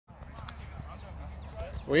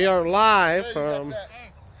We are live from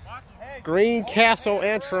Greencastle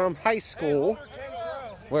Antrim High School,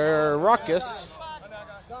 where Ruckus,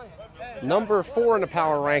 number 4 in the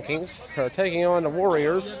power rankings, are taking on the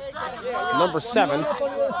Warriors, number 7.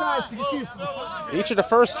 Each of the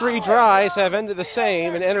first 3 drives have ended the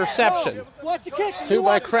same, an interception. 2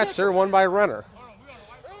 by Kretzer, 1 by Renner.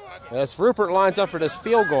 As Rupert lines up for this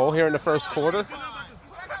field goal here in the first quarter,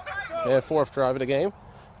 and 4th drive of the game.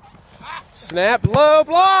 Snap, low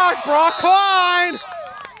block, Brock Klein!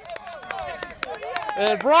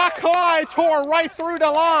 And Brock Klein tore right through the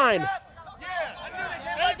line.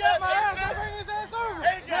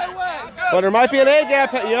 But there might be an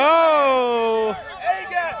A-gap. Yo!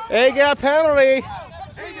 A-gap penalty.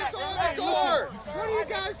 What are you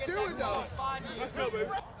guys doing to us?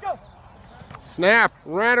 Snap,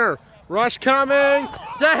 Renner, rush coming.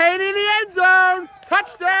 Dehaney in the end zone.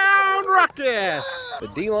 Touchdown, Ruckus. The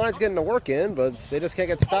D-line's getting the work in, but they just can't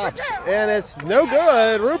get stops. And it's no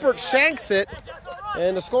good. Rupert shanks it.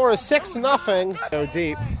 And the score is 6-0. Go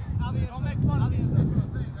deep.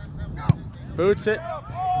 Boots it.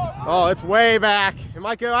 Oh, it's way back. It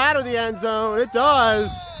might go out of the end zone. It does.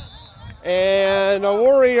 And the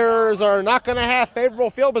Warriors are not going to have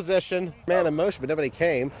favorable field position. Man in motion, but nobody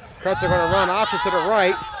came. Kretzer going to run option to the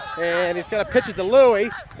right. And he's going to pitch it to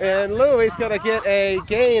Louie. And Louie's going to get a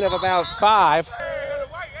gain of about 5.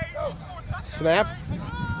 Snap.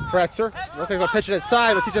 Kretzer. Looks like he's going to pitch it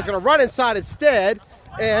inside, but he's just going to run inside instead.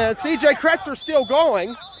 And CJ Kretzer's still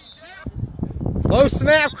going. Low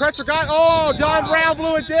snap. Kretzer got. Oh, Don Brown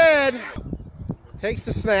blew it dead. Takes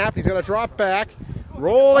the snap. He's going to drop back.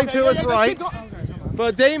 Rolling to his right.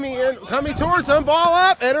 But Damien coming towards him. Ball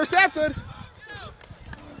up. Intercepted.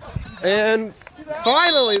 And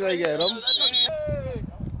finally they get him.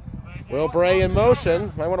 Will Bray in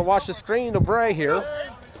motion. Might want to watch the screen to Bray here.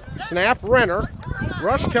 Snap, Renner.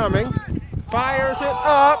 Rush coming. Fires it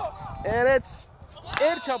up. And it's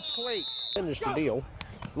incomplete. Finish the deal.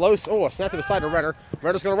 Low, oh, snap to the side of Renner.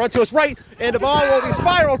 Renner's going to run to his right. And the ball will be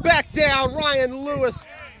spiraled back down. Ryan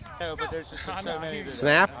Lewis.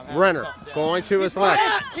 Snap, Renner. Going to his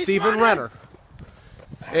left. Stephen Renner.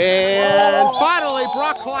 And finally,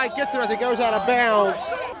 Brock Klein gets him as he goes out of bounds.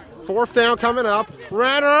 4th down coming up.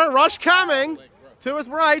 Renner, rush coming. To his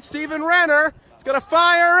right, Stephen Renner. He's going to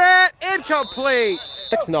fire it. Incomplete.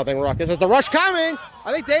 6-0 Ruckus. As the rush coming.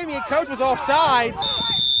 I think Damien Coach was offsides.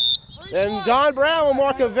 And Don Brown will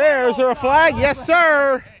mark a VAR. Is there a flag? Yes,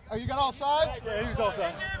 sir. Oh, you got offsides? Yeah, he was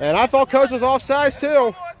offside. And I thought Coach was offsides,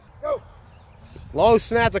 too. Low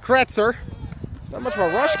snap to Kretzer. Not much of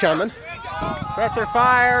a rush coming. Kretzer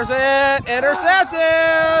fires it.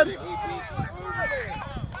 Intercepted.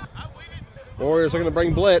 Warriors are going to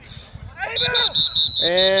bring blitz.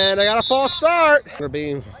 And they got a false start. I don't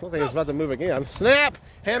think it's about to move again. Snap.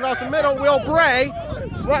 Hand off the middle. Will Bray.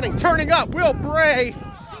 Running. Turning up. Will Bray.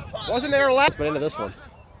 Wasn't there last, but into this one.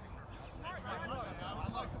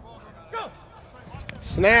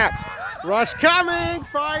 Snap. Rush coming.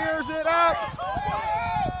 Fires it up.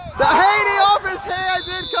 Dehaney off his hands.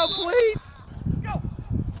 Incomplete.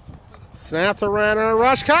 Snap to Renner.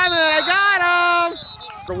 Rush coming. I got him.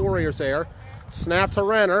 The Warriors there. Snap to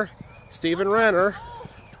Renner. Stephen Renner.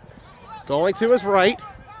 Going to his right.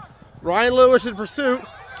 Ryan Lewis in pursuit.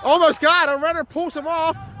 Almost got him. Renner pulls him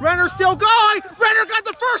off. Renner's still going. Renner got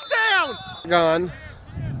the first down. Gun.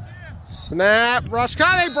 Snap. Rush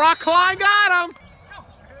coming. Brock Klein got him.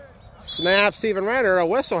 Snap. Stephen Renner. A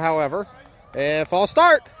whistle, however. And false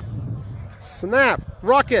start. Snap.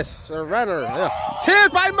 Ruckus. Or Renner. Yeah.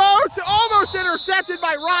 Tipped by Moats. Almost intercepted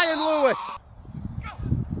by Ryan Lewis.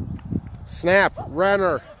 Snap.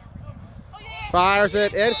 Renner. Fires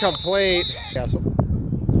it. Incomplete.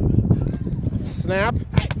 Snap.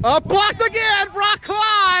 Up. Blocked again. Brock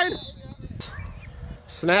Klein.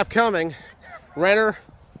 Snap coming. Renner.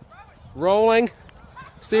 Rolling.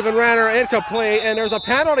 Stephen Renner. Incomplete. And there's a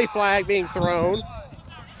penalty flag being thrown.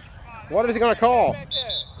 What is he going to call?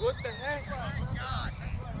 What the heck?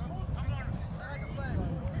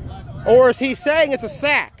 Or is he saying it's a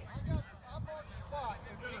sack?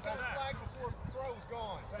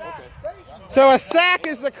 So a sack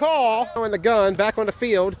is the call. In the gun, back on the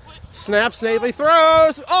field. Snap, Snavely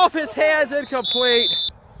throws. Off his hands, incomplete.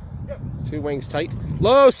 2 wings tight.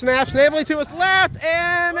 Low snap, Snavely to his left.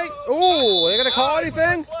 And they, ooh, they're going to call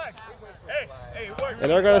anything? And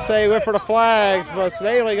they're going to say wait for the flags, but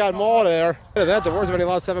Snavely got mauled there. That, the Warriors have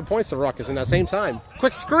only lost 7 points to Ruckus in that same time.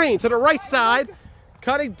 Quick screen to the right side.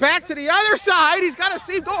 Cutting back to the other side. He's got to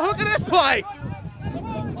see, don't look at this play.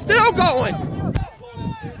 Still going.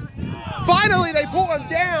 Finally, they pull him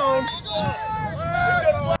down.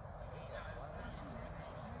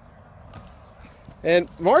 And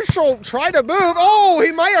Marshall tried to move. Oh,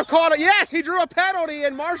 he might have caught it. Yes, he drew a penalty,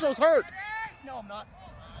 and Marshall's hurt. No, I'm not.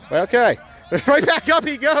 Okay, right back up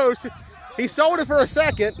he goes. He sold it for a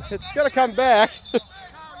second. It's going to come back.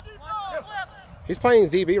 He's playing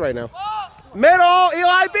DB right now. Middle,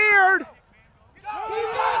 Eli Beard.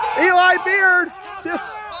 Eli Beard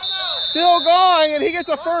still going, and he gets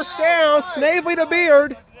a first down. Snavely to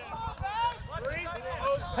Beard.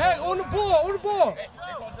 Hey, on the ball.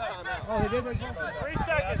 Oh, 3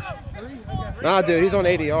 seconds. Nah, dude, he's on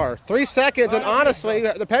ADR. 3 seconds, and honestly,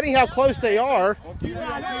 depending how close they are,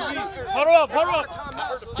 Huddle up.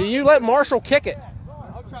 do you let Marshall kick it?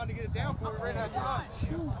 I'm trying to get it down for you right now.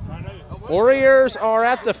 Warriors are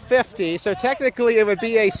at the 50, so technically it would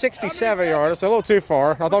be a 67-yard. It's a little too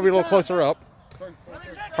far. I thought we'd be a little closer up.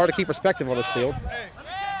 Hard to keep perspective on this field.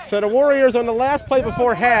 So the Warriors on the last play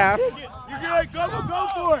before half. You're good. Go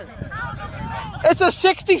for it. It's a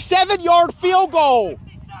 67-yard field goal.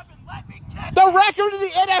 The record in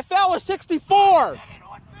the NFL is 64.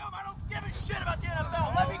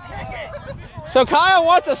 So Kyle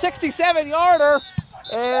wants a 67-yarder.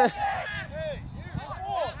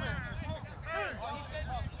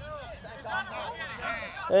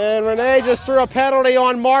 And Renee just threw a penalty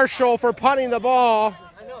on Marshall for punting the ball.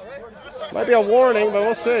 Might be a warning, but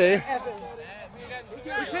we'll see.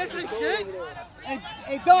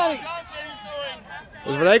 Hey, Donnie.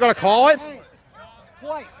 Is Renee going to call it?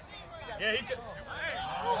 Twice. Yeah, he could.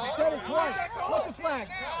 He said it twice. What's the flag?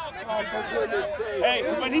 Hey,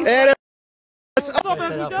 when he. And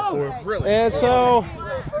Really? And so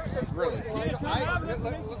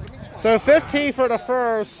 15 for the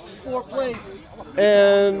first, 4 plays.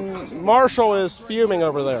 and Marshall is fuming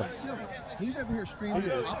over there. He's over here screaming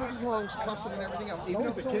at the top of his lungs, cussing and everything else, even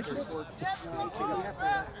if the kicker scored.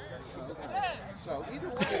 So either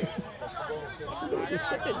way.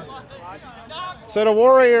 So the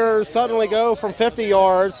Warriors suddenly go from 50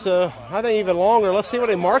 yards to, I think, even longer. Let's see what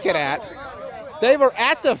they mark it at. They were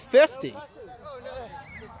at the 50.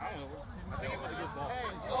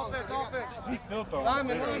 He's still throwing.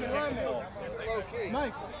 Lineman.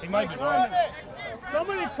 He might be lineman.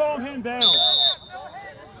 Somebody calm him down.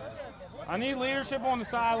 I need leadership on the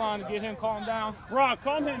sideline to get him calmed down. Rock,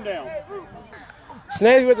 calm him down.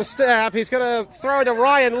 Snavely with the snap. He's going to throw it to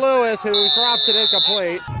Ryan Lewis, who drops it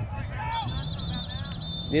incomplete.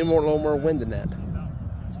 Need a little more wind than that,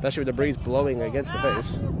 especially with the breeze blowing against the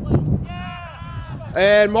face.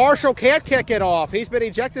 And Marshall can't kick it off. He's been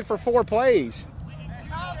ejected for 4 plays.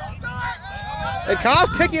 And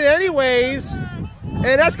Kyle's kicking it anyways, and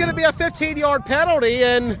that's going to be a 15-yard penalty,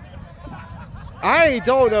 and I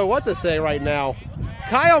don't know what to say right now.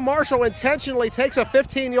 Kyle Marshall intentionally takes a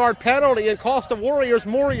 15-yard penalty and costs the Warriors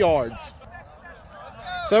more yards.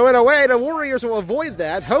 So in a way, the Warriors will avoid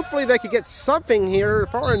that. Hopefully they could get something here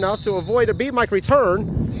far enough to avoid a beat-Mike return.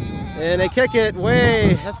 And they kick it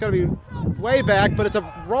way, that's going to be way back, but it's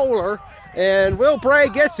a roller. And Will Bray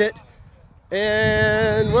gets it.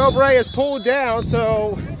 And Will Bray is pulled down,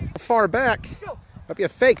 so far back. Might be a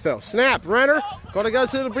fake though. Snap, Renner, going to go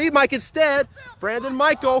to the beat-Mike instead. Brandon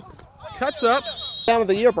Michael cuts up. Down of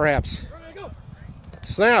the year perhaps.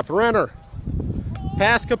 Snap, Renner.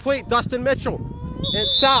 Pass complete, Dustin Mitchell.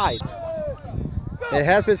 Inside. It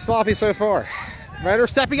has been sloppy so far. Renner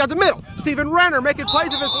stepping up the middle. Steven Renner making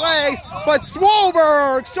plays of his legs, but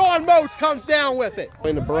Swolberg, Sean Moats comes down with it.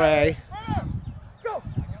 In the Bray.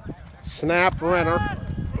 Snap, Renner.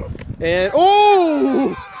 And,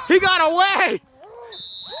 oh, he got away.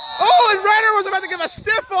 Oh, and Renner was about to give a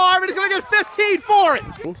stiff arm, and he's going to get 15 for it.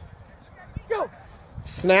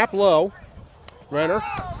 Snap low. Renner.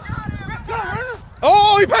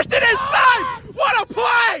 Oh, he pushed it inside. What a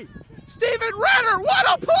play. Steven Renner, what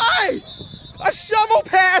a play. A shovel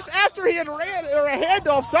pass after he had ran, or a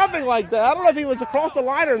handoff, something like that. I don't know if he was across the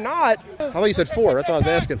line or not. I thought you said 4. That's what I was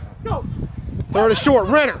asking. Third is short.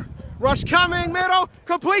 Renner. Rush coming, middle.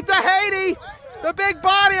 Complete to Haiti. The big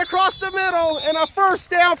body across the middle, and a first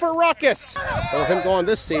down for Ruckus. With him going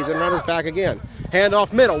this season, Renner's back again.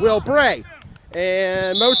 Handoff middle. Will Bray.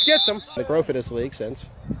 And Moats gets him. The growth of this league since.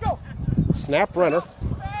 Snap, Renner.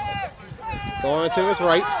 Going to his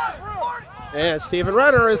right. And Steven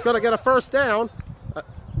Renner is going to get a first down.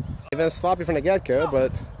 Even sloppy from the get-go,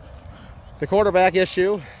 but the quarterback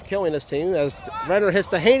issue killing this team as Renner hits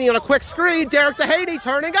Dehaney on a quick screen. Derek Dehaney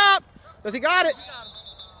turning up. Does he got it?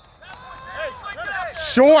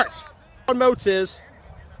 Short. Moats is.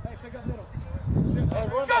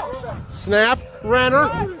 Snap. Renner.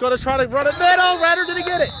 Going to try to run it middle. Renner, did he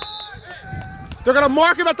get it? They're going to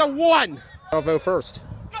mark him at the 1. I'll vote first.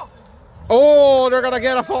 Oh, they're going to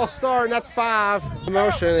get a false start, and that's 5.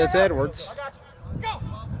 Motion, it's Edwards.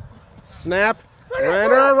 Snap.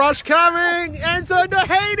 Renner, rush coming. End zone to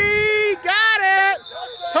Haiti. Got it.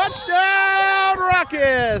 Touchdown,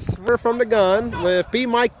 Ruckus. We're from the gun with B.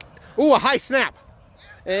 Mike. Ooh, a high snap.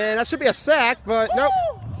 And that should be a sack, but nope.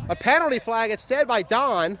 A penalty flag instead by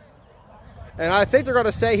Don. And I think they're going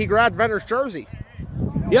to say he grabbed Renner's jersey.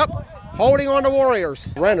 Yep, holding on to Warriors.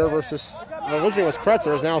 Renner versus, originally was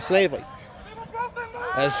Kretzer, is now Snavely.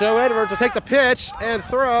 As Joe Edwards will take the pitch and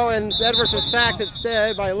throw, and Edwards is sacked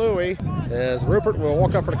instead by Louie. As Rupert will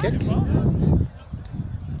walk up for the kick.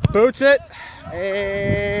 Boots it,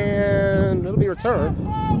 and it'll be returned.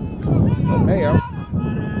 Mayo,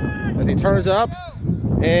 as he turns up,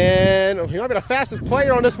 and he might be the fastest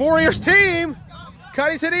player on this Warriors team.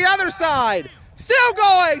 Cutting to the other side. Still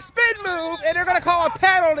going, spin move, and they're going to call a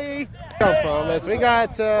penalty. Come from this. We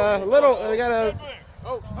got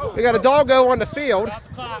we got a doggo on the field.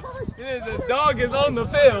 The dog is on the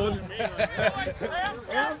field. Hey,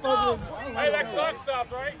 that clock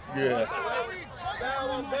stopped, right? Yeah.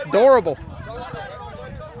 Adorable.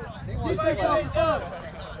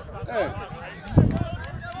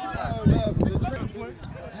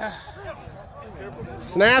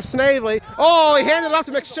 Snap Snavely. Oh, he handed it off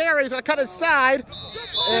to McSherry. He's going to cut inside.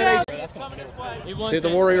 And see what the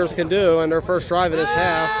Warriors can do in their first drive of this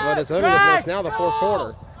half, but it's now the fourth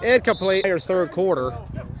quarter. Incomplete. Warriors third quarter.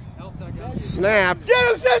 Snap. Get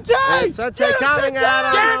him, Sente! Sente coming at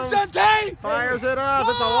him. Get him, Sente! Fires it up.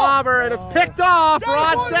 It's a lobber, and it's picked off.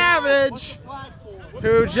 Rod Savage,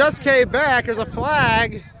 who just came back. There's a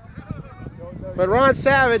flag. But Ron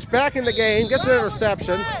Savage back in the game, gets an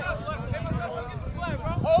interception.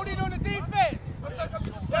 Holding on the defense.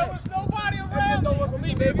 There was nobody around. Don't look at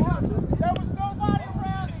me, baby. There was nobody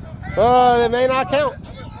around. Oh, it may not count.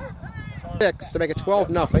 6 to make it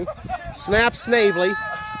 12-0. Snap Snavely.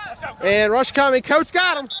 And rush coming. Coates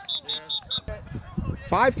got him.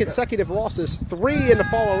 5 consecutive losses, 3 in the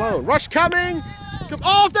fall alone. Rush coming.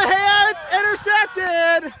 Off the hands.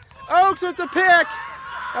 Intercepted. Oaks with the pick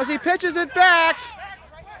as he pitches it back.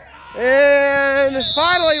 And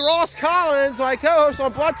finally, Ross Collins, my co-host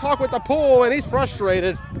on Blood Talk with the pool, and he's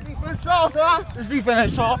frustrated. Defense off, huh? This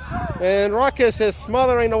defense off. And Ruckus is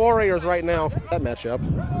smothering the Warriors right now. That matchup.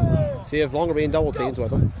 See if longer being double teams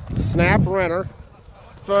with him. Snap Renner.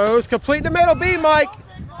 Foes complete in the middle. B Mike.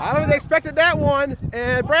 I don't think they expected that one.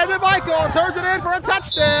 And Brandon Michael turns it in for a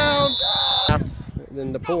touchdown.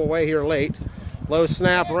 Then the pull away here late. Low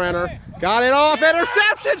snap Renner. Got it off.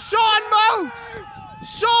 Interception. Sean Moats.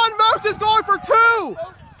 Sean Moats is going for 2.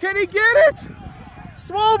 Can he get it?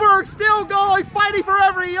 Swolberg still going, fighting for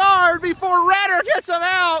every yard before Renner gets him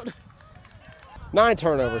out. 9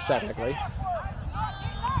 turnovers technically.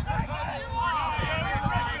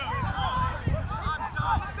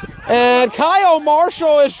 And Kyle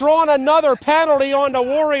Marshall has drawn another penalty on the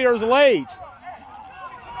Warriors late.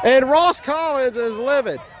 And Ross Collins is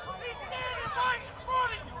livid.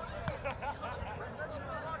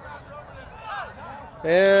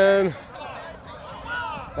 And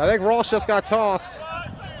I think Ross just got tossed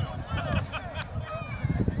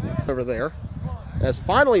over there. As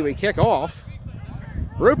finally we kick off.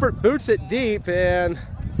 Rupert boots it deep, and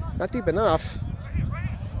not deep enough.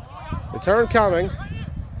 Return coming.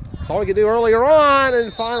 That's all we could do earlier on,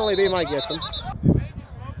 and finally B Mike gets him.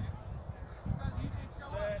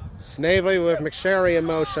 Snavely with McSherry in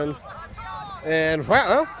motion. And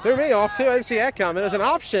well, threw me off too. I didn't see that coming. There's an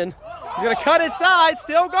option. He's going to cut inside,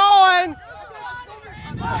 still going.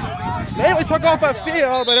 Snavely took off a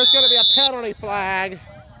field, but there's going to be a penalty flag.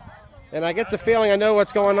 And I get the feeling I know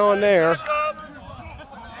what's going on there.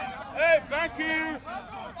 Hey, back here.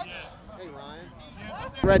 Hey,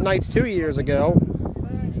 Ryan. Red Knights 2 years ago.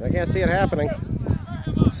 I can't see it happening.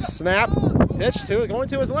 Snap, pitch to it, going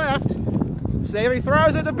to his left. Snavely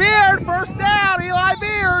throws it to Beard, first down, Eli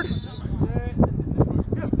Beard.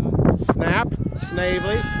 Snap,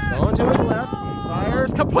 Snavely, going to his left,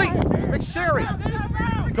 fires, complete. McSherry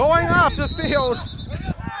going up the field.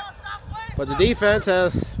 But the defense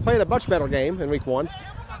has played a much better game in week 1,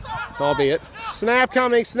 albeit. Snap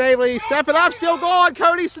coming, Snavely, stepping up, still going,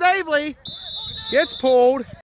 Cody Snavely gets pulled.